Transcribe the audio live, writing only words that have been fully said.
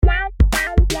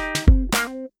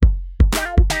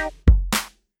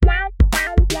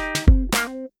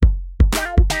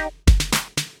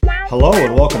Hello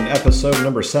and welcome to episode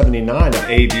number 79 of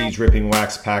AV's Ripping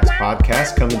Wax Packs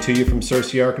podcast, coming to you from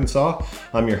Searcy, Arkansas.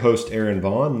 I'm your host, Aaron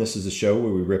Vaughn. This is a show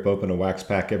where we rip open a wax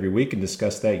pack every week and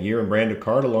discuss that year and brand of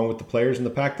card along with the players in the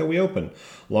pack that we open.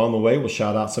 Along the way, we'll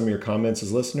shout out some of your comments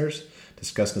as listeners,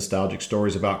 discuss nostalgic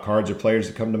stories about cards or players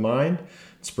that come to mind, and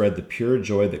spread the pure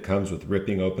joy that comes with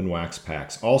ripping open wax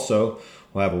packs. Also,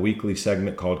 we'll have a weekly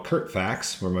segment called Kurt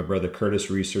Facts, where my brother Curtis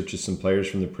researches some players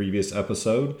from the previous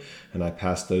episode, and I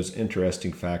pass those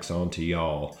interesting facts on to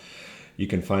y'all. You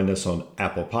can find us on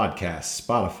Apple Podcasts,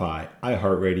 Spotify,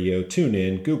 iHeartRadio,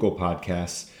 TuneIn, Google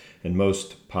Podcasts, and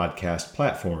most podcast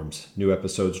platforms. New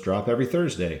episodes drop every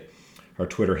Thursday. Our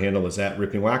Twitter handle is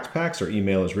 @RippingWaxPacks. Our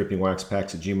email is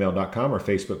rippingwaxpacks@gmail.com. Our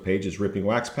Facebook page is Ripping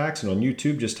Wax Packs. And on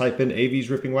YouTube, just type in AV's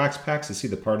Ripping Wax Packs to see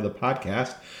the part of the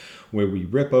podcast where we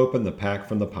rip open the pack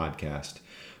from the podcast.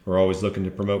 We're always looking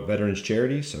to promote veterans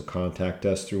charity, so contact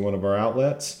us through one of our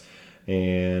outlets,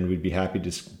 and we'd be happy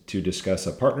to discuss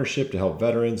a partnership to help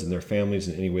veterans and their families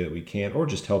in any way that we can, or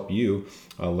just help you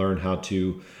learn how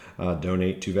to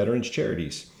donate to veterans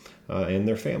charities and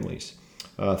their families.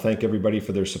 Thank everybody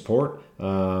for their support.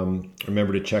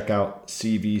 Remember to check out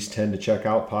CV's Tend to Check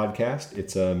Out podcast.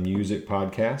 It's a music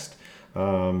podcast.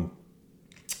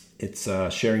 It's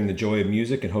sharing the joy of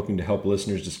music and hoping to help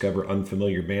listeners discover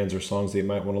unfamiliar bands or songs they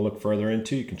might want to look further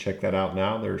into. You can check that out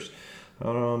now. There's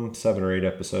 7 or 8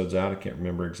 episodes out. I can't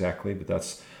remember exactly, but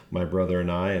that's my brother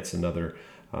and I. It's another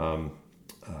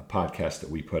podcast that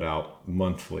we put out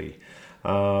monthly.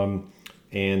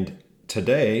 And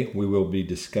today we will be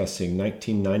discussing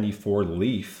 1994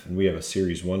 Leaf, and we have a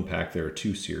Series 1 pack. There are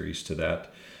 2 series to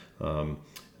that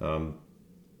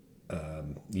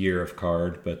year of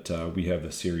card, but we have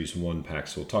the Series 1 pack.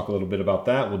 So we'll talk a little bit about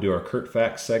that. We'll do our Kurt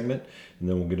Facts segment, and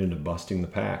then we'll get into busting the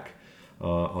pack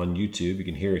on YouTube. You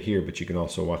can hear it here, but you can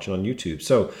also watch it on YouTube.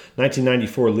 So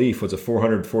 1994 Leaf was a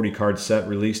 440 card set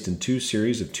released in 2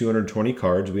 series of 220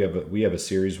 cards. We have a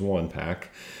Series 1 pack.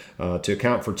 To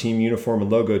account for team uniform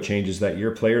and logo changes that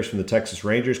year, players from the Texas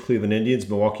Rangers, Cleveland Indians,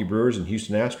 Milwaukee Brewers, and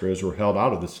Houston Astros were held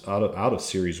out of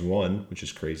Series 1, which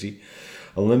is crazy.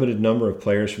 A limited number of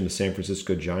players from the San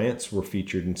Francisco Giants were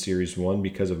featured in Series 1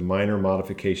 because of minor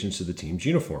modifications to the team's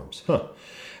uniforms.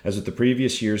 As with the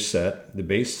previous year's set, the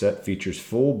base set features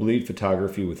full bleed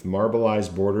photography with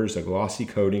marbleized borders, a glossy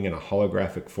coating, and a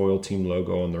holographic foil team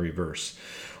logo on the reverse.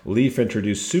 Leaf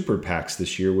introduced super packs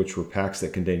this year, which were packs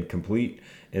that contained complete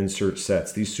insert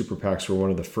sets. These super packs were one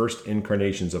of the first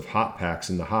incarnations of hot packs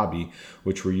in the hobby,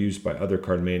 which were used by other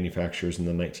card manufacturers in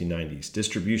the 1990s.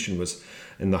 Distribution was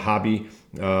in the hobby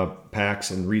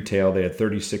packs and retail. They had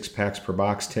 36 packs per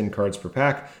box, 10 cards per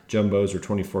pack. Jumbos are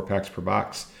 24 packs per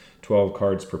box, 12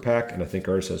 cards per pack, and I think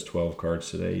ours has 12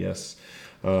 cards today, yes.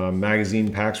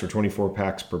 Magazine packs were 24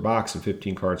 packs per box and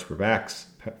 15 cards per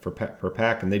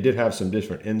pack, and they did have some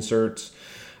different inserts.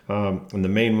 And the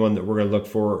main one that we're going to look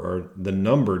for are the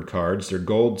numbered cards. They're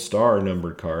Gold Star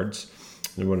numbered cards.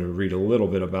 I want to read a little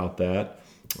bit about that.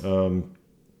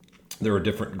 There were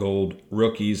different gold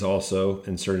rookies also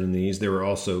inserted in these. There were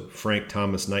also Frank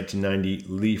Thomas 1990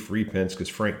 Leaf reprints, because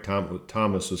Frank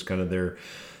Thomas was kind of their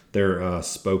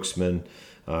spokesman,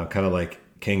 kind of like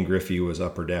Ken Griffey was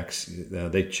Upper Decks.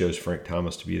 They chose Frank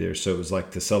Thomas to be there. So it was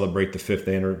like to celebrate the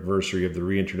 5th anniversary of the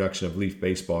reintroduction of Leaf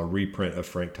Baseball. A reprint of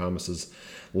Frank Thomas's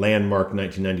landmark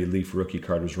 1990 Leaf rookie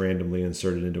card was randomly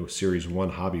inserted into a Series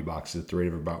 1 hobby box at the rate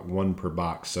of about 1 per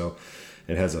box. So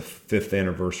it has a 5th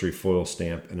anniversary foil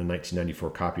stamp and a 1994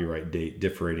 copyright date,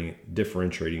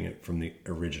 differentiating it from the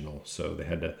original. So they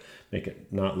had to make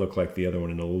it not look like the other one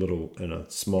in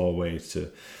a small way so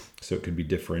it could be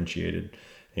differentiated.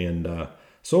 And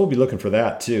so we'll be looking for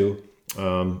that too.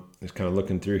 Just kind of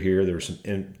looking through here. There were some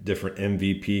different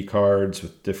MVP cards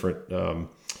with different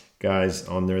guys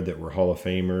on there that were Hall of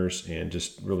Famers and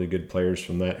just really good players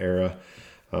from that era.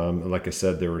 Like I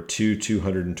said, there were 2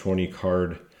 220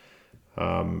 card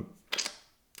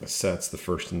sets, the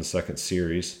first and the second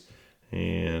series.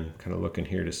 And kind of looking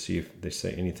here to see if they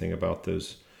say anything about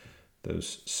those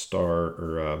star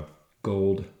or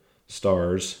gold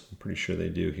stars. I'm pretty sure they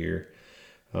do here.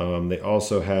 They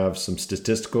also have some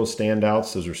statistical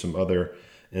standouts. Those are some other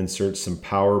inserts, some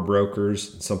power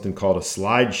brokers, something called a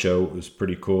slideshow. It was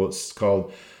pretty cool. It's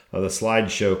called the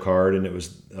slideshow card, and it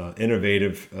was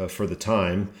innovative for the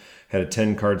time. Had a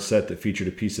 10-card set that featured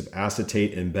a piece of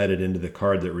acetate embedded into the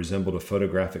card that resembled a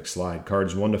photographic slide.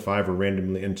 Cards 1 to 5 were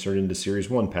randomly inserted into Series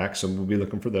 1 packs, so we'll be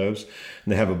looking for those.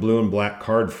 And they have a blue and black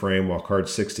card frame, while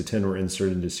cards 6 to 10 were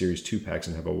inserted into Series 2 packs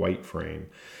and have a white frame.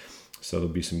 So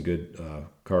there'll be some good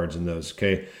cards in those.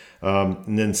 Okay.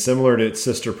 And then similar to its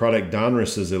sister product,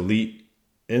 Donruss's Elite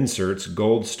inserts,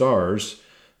 Gold Stars,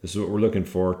 this is what we're looking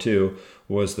for too,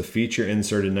 was the feature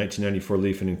insert in 1994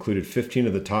 Leaf and included 15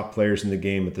 of the top players in the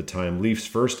game at the time. Leaf's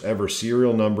first ever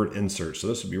serial numbered insert. So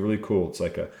this would be really cool. It's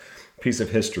like a piece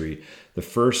of history. The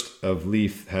first of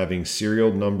Leaf having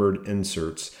serial numbered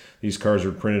inserts. These cards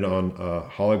were printed on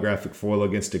holographic foil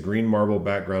against a green marble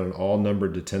background and all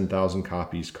numbered to 10,000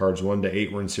 copies. Cards 1 to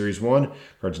 8 were in Series 1.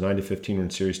 Cards 9 to 15 were in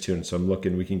Series 2. And so I'm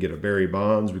looking, we can get a Barry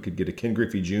Bonds. We could get a Ken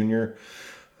Griffey Jr.,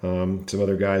 some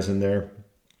other guys in there.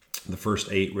 The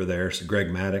first 8 were there. So Greg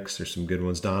Maddux, there's some good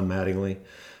ones. Don Mattingly.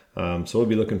 So we'll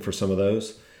be looking for some of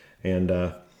those.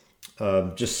 And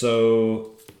just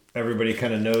so everybody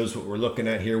kind of knows what we're looking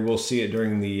at here, we'll see it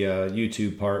during the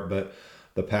YouTube part, but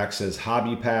the pack says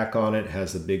Hobby Pack on it.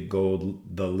 Has the big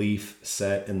gold, the Leaf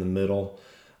set in the middle.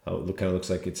 It kind of looks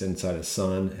like it's inside a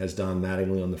sun. It has Don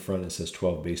Mattingly on the front. It says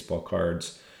 12 baseball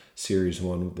cards, Series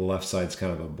 1. The left side's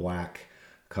kind of a black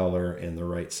color, and the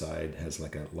right side has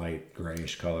like a light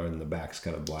grayish color, and the back's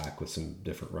kind of black with some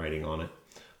different writing on it,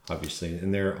 obviously.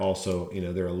 And they're also,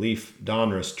 they're a Leaf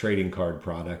Donruss trading card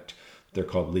product. They're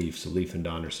called Leaf, so Leaf and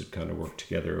Donruss had kind of worked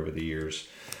together over the years.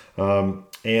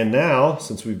 And now,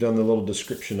 since we've done the little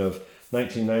description of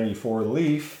 1994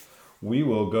 Leaf, we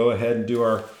will go ahead and do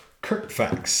our Curt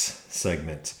Facts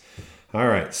segment. All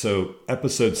right, so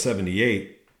episode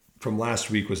 78 from last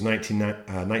week was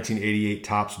 1988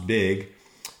 Topps Big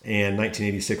and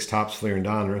 1986 Topps Fleer and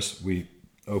Donruss. We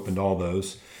opened all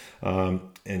those.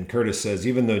 And Curtis says,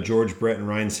 even though George Brett and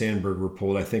Ryan Sandberg were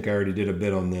pulled, I think I already did a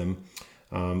bit on them,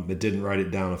 but didn't write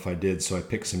it down if I did, so I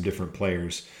picked some different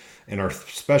players. And our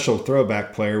special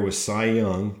throwback player was Cy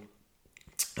Young.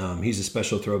 He's a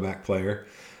special throwback player.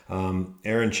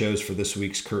 Aaron chose for this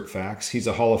week's Curt Facts. He's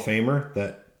a Hall of Famer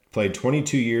that played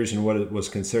 22 years in what was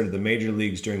considered the major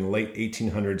leagues during the late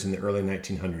 1800s and the early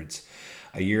 1900s.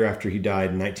 A year after he died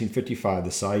in 1955,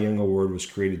 the Cy Young Award was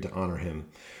created to honor him.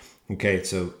 Okay,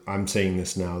 so I'm saying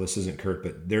this now. This isn't Curt,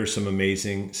 but there's some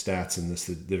amazing stats in this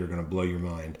that are going to blow your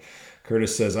mind.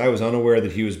 Curtis says, I was unaware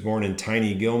that he was born in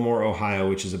tiny Gilmore, Ohio,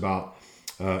 which is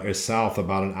south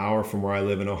about an hour from where I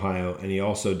live in Ohio, and he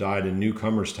also died in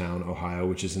Newcomerstown, Ohio,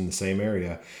 which is in the same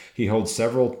area. He holds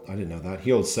several, I didn't know that,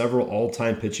 he holds several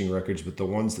all-time pitching records, but the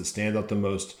ones that stand out the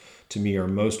most to me are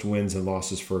most wins and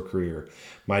losses for a career.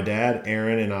 My dad,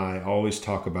 Aaron, and I always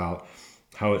talk about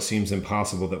how it seems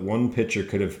impossible that one pitcher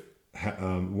could have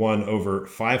won over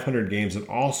 500 games and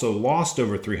also lost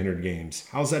over 300 games.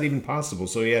 How's that even possible?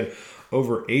 So he had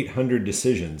over 800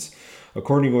 decisions.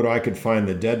 According to what I could find,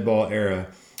 the dead ball era,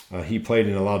 he played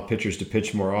and allowed pitchers to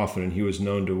pitch more often, and he was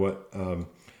known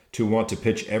to want to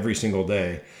pitch every single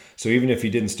day. So even if he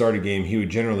didn't start a game, he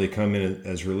would generally come in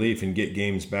as relief and get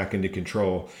games back into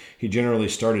control. He generally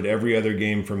started every other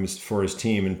game for his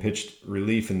team and pitched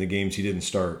relief in the games he didn't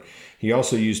start. He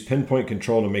also used pinpoint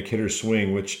control to make hitters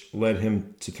swing, which led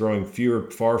him to throwing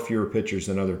far fewer pitches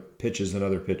than other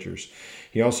pitchers.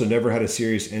 He also never had a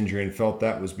serious injury and felt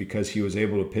that was because he was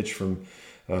able to pitch from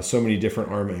so many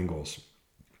different arm angles.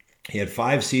 He had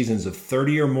 5 seasons of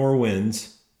 30 or more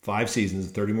wins, 5 seasons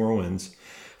of 30 more wins,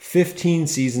 15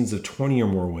 seasons of 20 or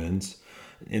more wins.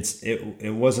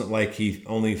 It wasn't like he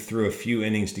only threw a few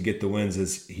innings to get the wins,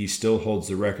 as he still holds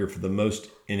the record for the most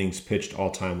innings pitched all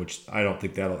time, which I don't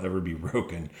think that'll ever be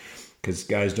broken, because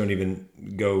guys don't even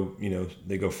go,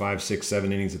 they go 5, 6,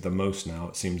 7 innings at the most now,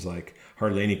 it seems like.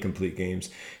 Hardly any complete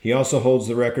games. He also holds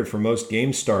the record for most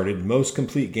games started, most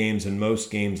complete games, and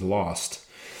most games lost.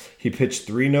 He pitched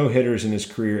 3 no-hitters in his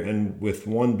career, and with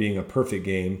one being a perfect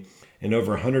game. In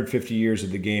over 150 years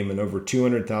of the game and over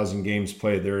 200,000 games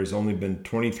played, there has only been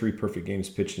 23 perfect games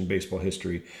pitched in baseball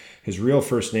history. His real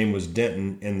first name was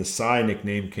Denton, and the Cy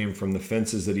nickname came from the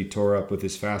fences that he tore up with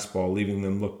his fastball, leaving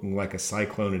them looking like a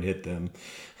cyclone had hit them.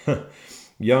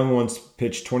 Young once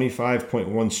pitched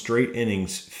 25.1 straight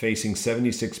innings, facing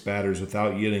 76 batters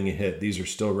without yielding a hit. These are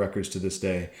still records to this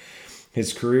day.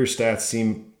 His career stats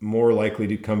seem more likely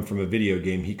to come from a video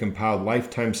game. He compiled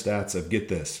lifetime stats of, get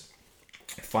this,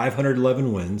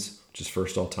 511 wins, which is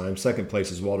first all time. Second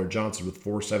place is Walter Johnson with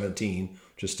 417,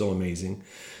 which is still amazing.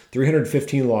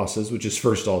 315 losses, which is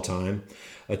first all time.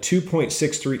 A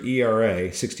 2.63 ERA,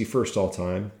 61st all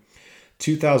time.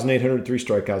 2,803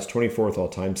 strikeouts, 24th all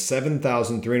time.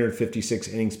 7,356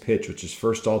 innings pitched, which is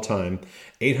first all time.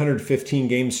 815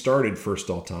 games started, first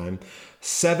all time.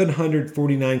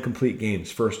 749 complete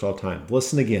games, first all time.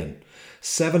 Listen again.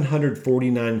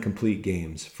 749 complete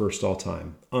games, first all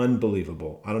time.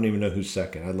 Unbelievable. I don't even know who's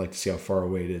second. I'd like to see how far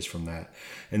away it is from that.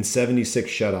 And 76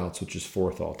 shutouts, which is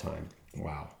fourth all time.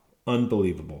 Wow.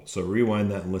 Unbelievable. So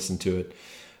rewind that and listen to it.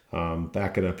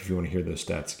 Back it up if you want to hear those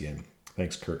stats again.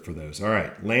 Thanks, Kurt, for those. All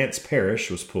right, Lance Parrish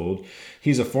was pulled.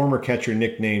 He's a former catcher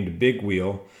nicknamed Big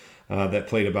Wheel that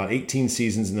played about 18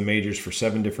 seasons in the majors for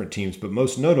 7 different teams, but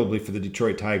most notably for the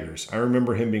Detroit Tigers. I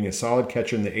remember him being a solid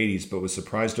catcher in the 80s, but was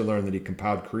surprised to learn that he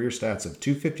compiled career stats of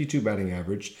 .252 batting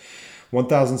average,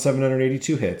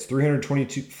 1,782 hits,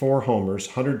 324 homers,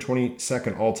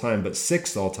 122nd all-time, but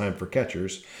 6th all-time for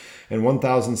catchers, and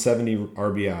 1,070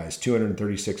 RBIs,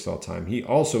 236 all-time. He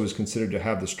also is considered to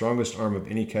have the strongest arm of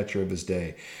any catcher of his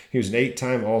day. He was an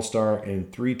 8-time All-Star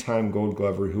and 3-time Gold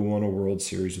Glover who won a World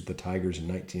Series with the Tigers in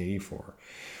 1984.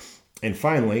 And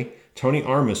finally, Tony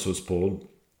Armas was pulled,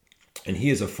 and he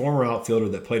is a former outfielder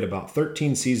that played about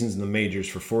 13 seasons in the majors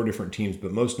for 4 different teams,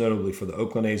 but most notably for the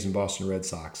Oakland A's and Boston Red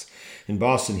Sox. In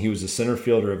Boston, he was a center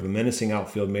fielder of a menacing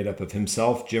outfield made up of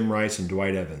himself, Jim Rice, and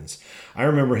Dwight Evans. I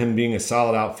remember him being a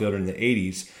solid outfielder in the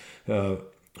 80s,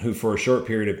 who for a short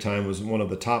period of time was one of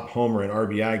the top homer and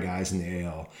RBI guys in the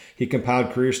AL. He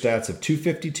compiled career stats of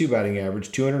 .252 batting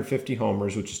average, 250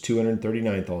 homers, which is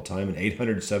 239th all-time, and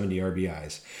 870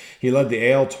 RBIs. He led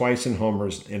the AL twice in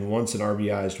homers and once in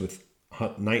RBIs, with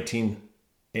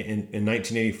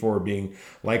 1984 being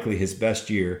likely his best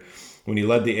year, when he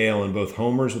led the AL in both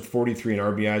homers with 43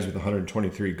 and RBIs with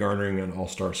 123, garnering an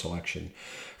all-star selection.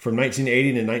 From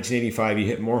 1980 to 1985, he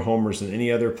hit more homers than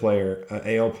any other player,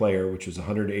 AL player, which was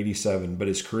 187, but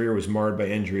his career was marred by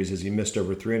injuries as he missed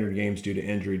over 300 games due to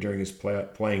injury during his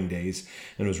playing days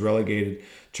and was relegated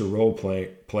to role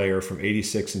player from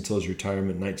 86 until his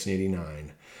retirement in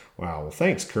 1989. Wow. Well,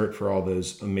 thanks, Kurt, for all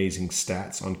those amazing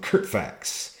stats on Kurt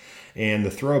Facts. And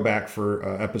the throwback for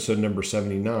episode number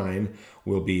 79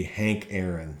 will be Hank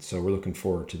Aaron. So we're looking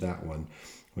forward to that one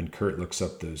when Kurt looks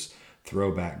up those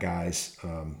throwback guys.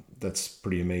 That's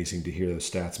pretty amazing to hear those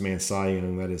stats. Man, Cy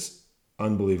Young, that is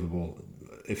unbelievable.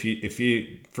 If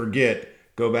you forget,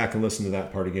 go back and listen to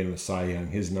that part again with Cy Young.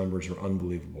 His numbers are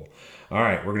unbelievable. All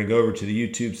right, we're going to go over to the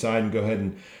YouTube side and go ahead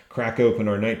and crack open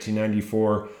our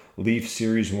 1994 Leaf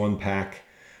Series 1 pack.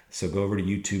 So go over to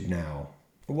YouTube now.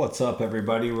 What's up,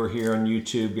 everybody? We're here on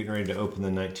YouTube getting ready to open the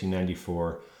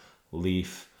 1994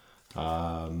 Leaf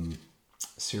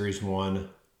Series 1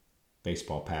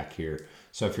 baseball pack here.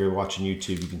 So if you're watching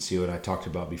YouTube, you can see what I talked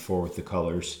about before with the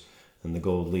colors and the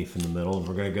gold leaf in the middle. And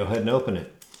we're going to go ahead and open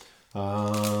it.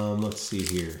 Let's see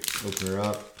here. Open her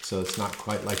up. So it's not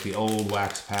quite like the old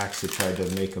wax packs that tried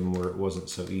to make them where it wasn't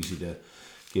so easy to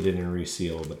get in and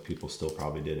reseal, but people still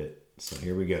probably did it. So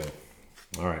here we go.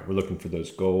 All right, we're looking for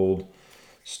those gold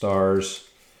stars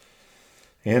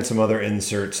and some other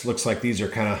inserts. Looks like these are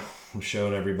kind of, I'm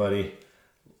showing everybody,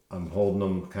 I'm holding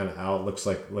them kind of out. Looks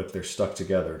like they're stuck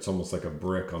together. It's almost like a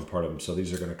brick on part of them. So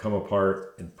these are going to come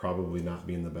apart and probably not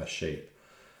be in the best shape.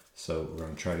 So we're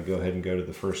going to try to go ahead and go to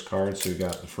the first card. So we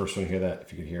got the first one here, that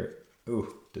if you can hear it.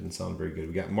 Ooh, didn't sound very good.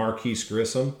 We got Marquise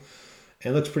Grissom.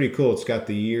 And it looks pretty cool. It's got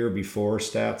the year before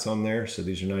stats on there. So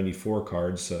these are 94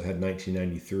 cards. So it had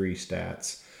 1993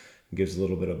 stats. It gives a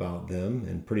little bit about them.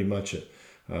 And pretty much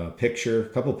a picture, a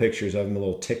couple pictures of him, a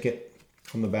little ticket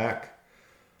on the back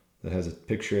that has a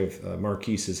picture of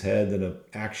Marquise's head, then an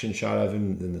action shot of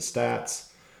him, then the stats.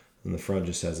 And the front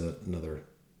just has another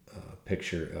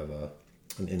picture of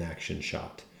an in-action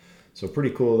shot. So pretty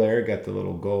cool there. Got the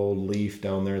little gold leaf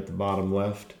down there at the bottom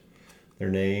left. Their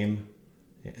name.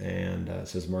 And it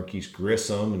says Marquise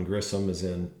Grissom, and Grissom is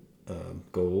in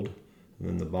gold. And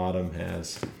then the bottom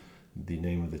has the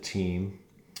name of the team.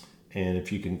 And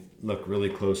if you can look really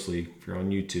closely, if you're on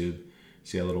YouTube,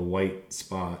 see a little white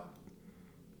spot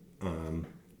on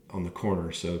the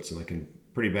corner. So it's like in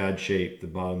pretty bad shape. The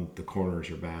bottom, the corners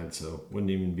are bad. So it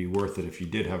wouldn't even be worth it if you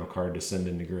did have a card to send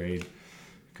into grade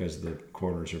because the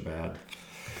corners are bad.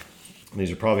 These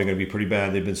are probably going to be pretty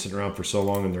bad. They've been sitting around for so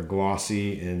long and they're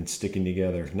glossy and sticking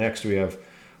together. Next we have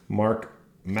Mark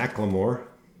McLemore.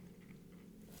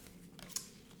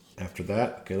 After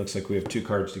that, okay, looks like we have 2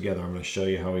 cards together. I'm going to show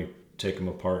you how we take them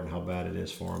apart and how bad it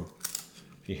is for them.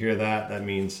 If you hear that, that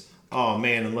means, oh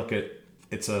man, and look at,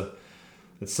 it's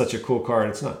such a cool card.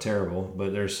 It's not terrible,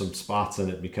 but there's some spots in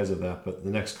it because of that. But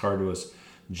the next card was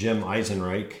Jim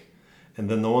Eisenreich. And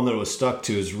then the one that it was stuck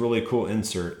to is really cool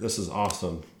insert. This is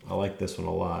awesome. I like this one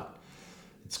a lot.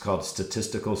 It's called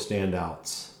Statistical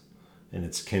Standouts, and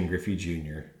it's Ken Griffey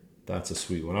Jr. That's a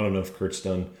sweet one. I don't know if Kurt's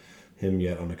done him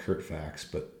yet on the Kurt Facts,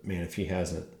 but man, if he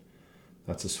hasn't,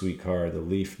 that's a sweet card. The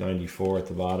Leaf 94 at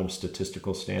the bottom,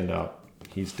 Statistical Standout.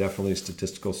 He's definitely a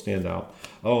statistical standout.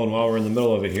 Oh, and while we're in the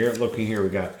middle of it here, looky here, we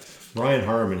got Brian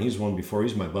Harmon. He's one before.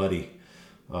 He's my buddy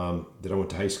that I went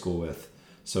to high school with.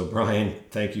 So Brian,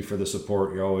 thank you for the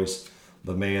support. You're always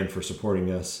the man for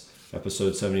supporting us.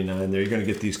 Episode 79 there. You're going to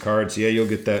get these cards. Yeah, you'll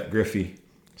get that Griffey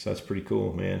So that's pretty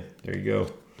cool, man. There you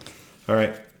go. All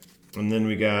right. And then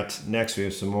we have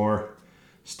some more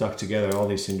stuck together. All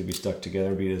these seem to be stuck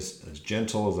together. Be as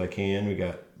gentle as I can. We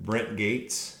got Brent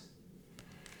Gates.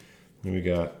 Then we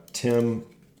got Tim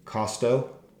Costo.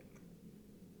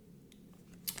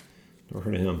 Never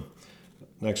heard of him.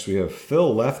 Next we have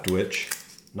Phil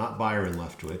Leftwich. Not Byron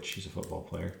Leftwich. He's a football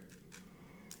player.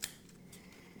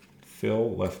 Phil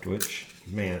Leftwich.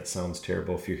 Man, it sounds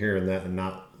terrible. If you're hearing that and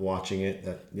not watching it,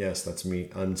 that's me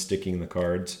unsticking the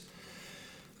cards.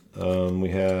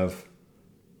 We have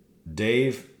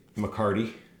Dave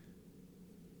McCarty.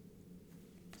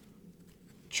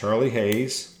 Charlie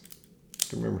Hayes. I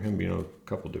can remember him being on a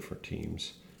couple different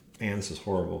teams. Man, this is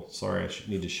horrible. Sorry, I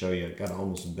need to show you. I got to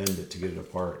almost bend it to get it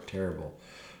apart. Terrible.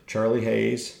 Charlie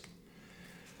Hayes.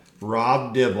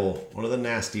 Rob Dibble, one of the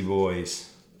nasty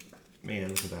boys. Man,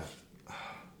 look at that.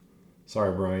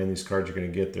 Sorry, Brian. These cards are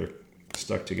going to they're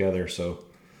stuck together, so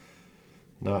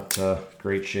not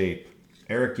great shape.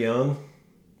 Eric Young.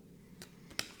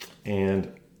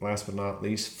 And last but not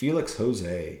least, Felix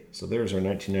Jose. So there's our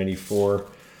 1994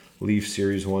 Leaf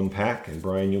Series 1 pack. And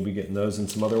Brian, you'll be getting those in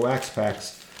some other wax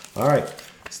packs. All right.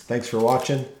 Thanks for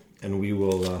watching, and we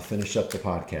will finish up the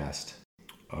podcast.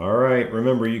 All right.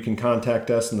 Remember, you can contact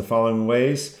us in the following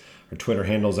ways. Our Twitter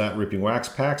handle is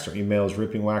 @RippingWaxPacks. Our email is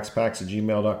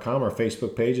rippingwaxpacks@gmail.com. Our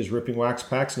Facebook page is Ripping Wax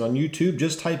Packs. And on YouTube,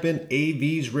 just type in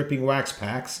AV's Ripping Wax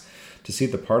Packs to see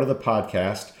the part of the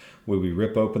podcast where we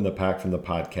rip open the pack from the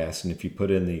podcast. And if you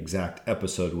put in the exact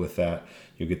episode with that,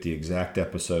 you'll get the exact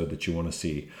episode that you want to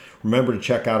see. Remember to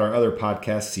check out our other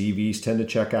podcast, CVs Tend to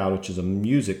Check Out, which is a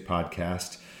music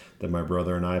podcast that my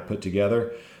brother and I put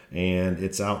together. And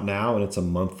it's out now, and it's a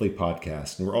monthly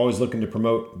podcast. And we're always looking to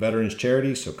promote veterans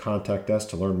charities, so contact us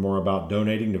to learn more about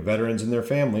donating to veterans and their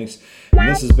families. And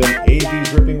this has been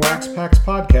AV's Ripping Wax Packs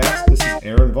podcast. This is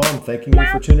Aaron Vaughn thanking you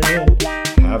for tuning in.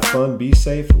 Have fun, be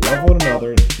safe, love one another,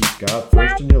 and keep God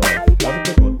first in your life.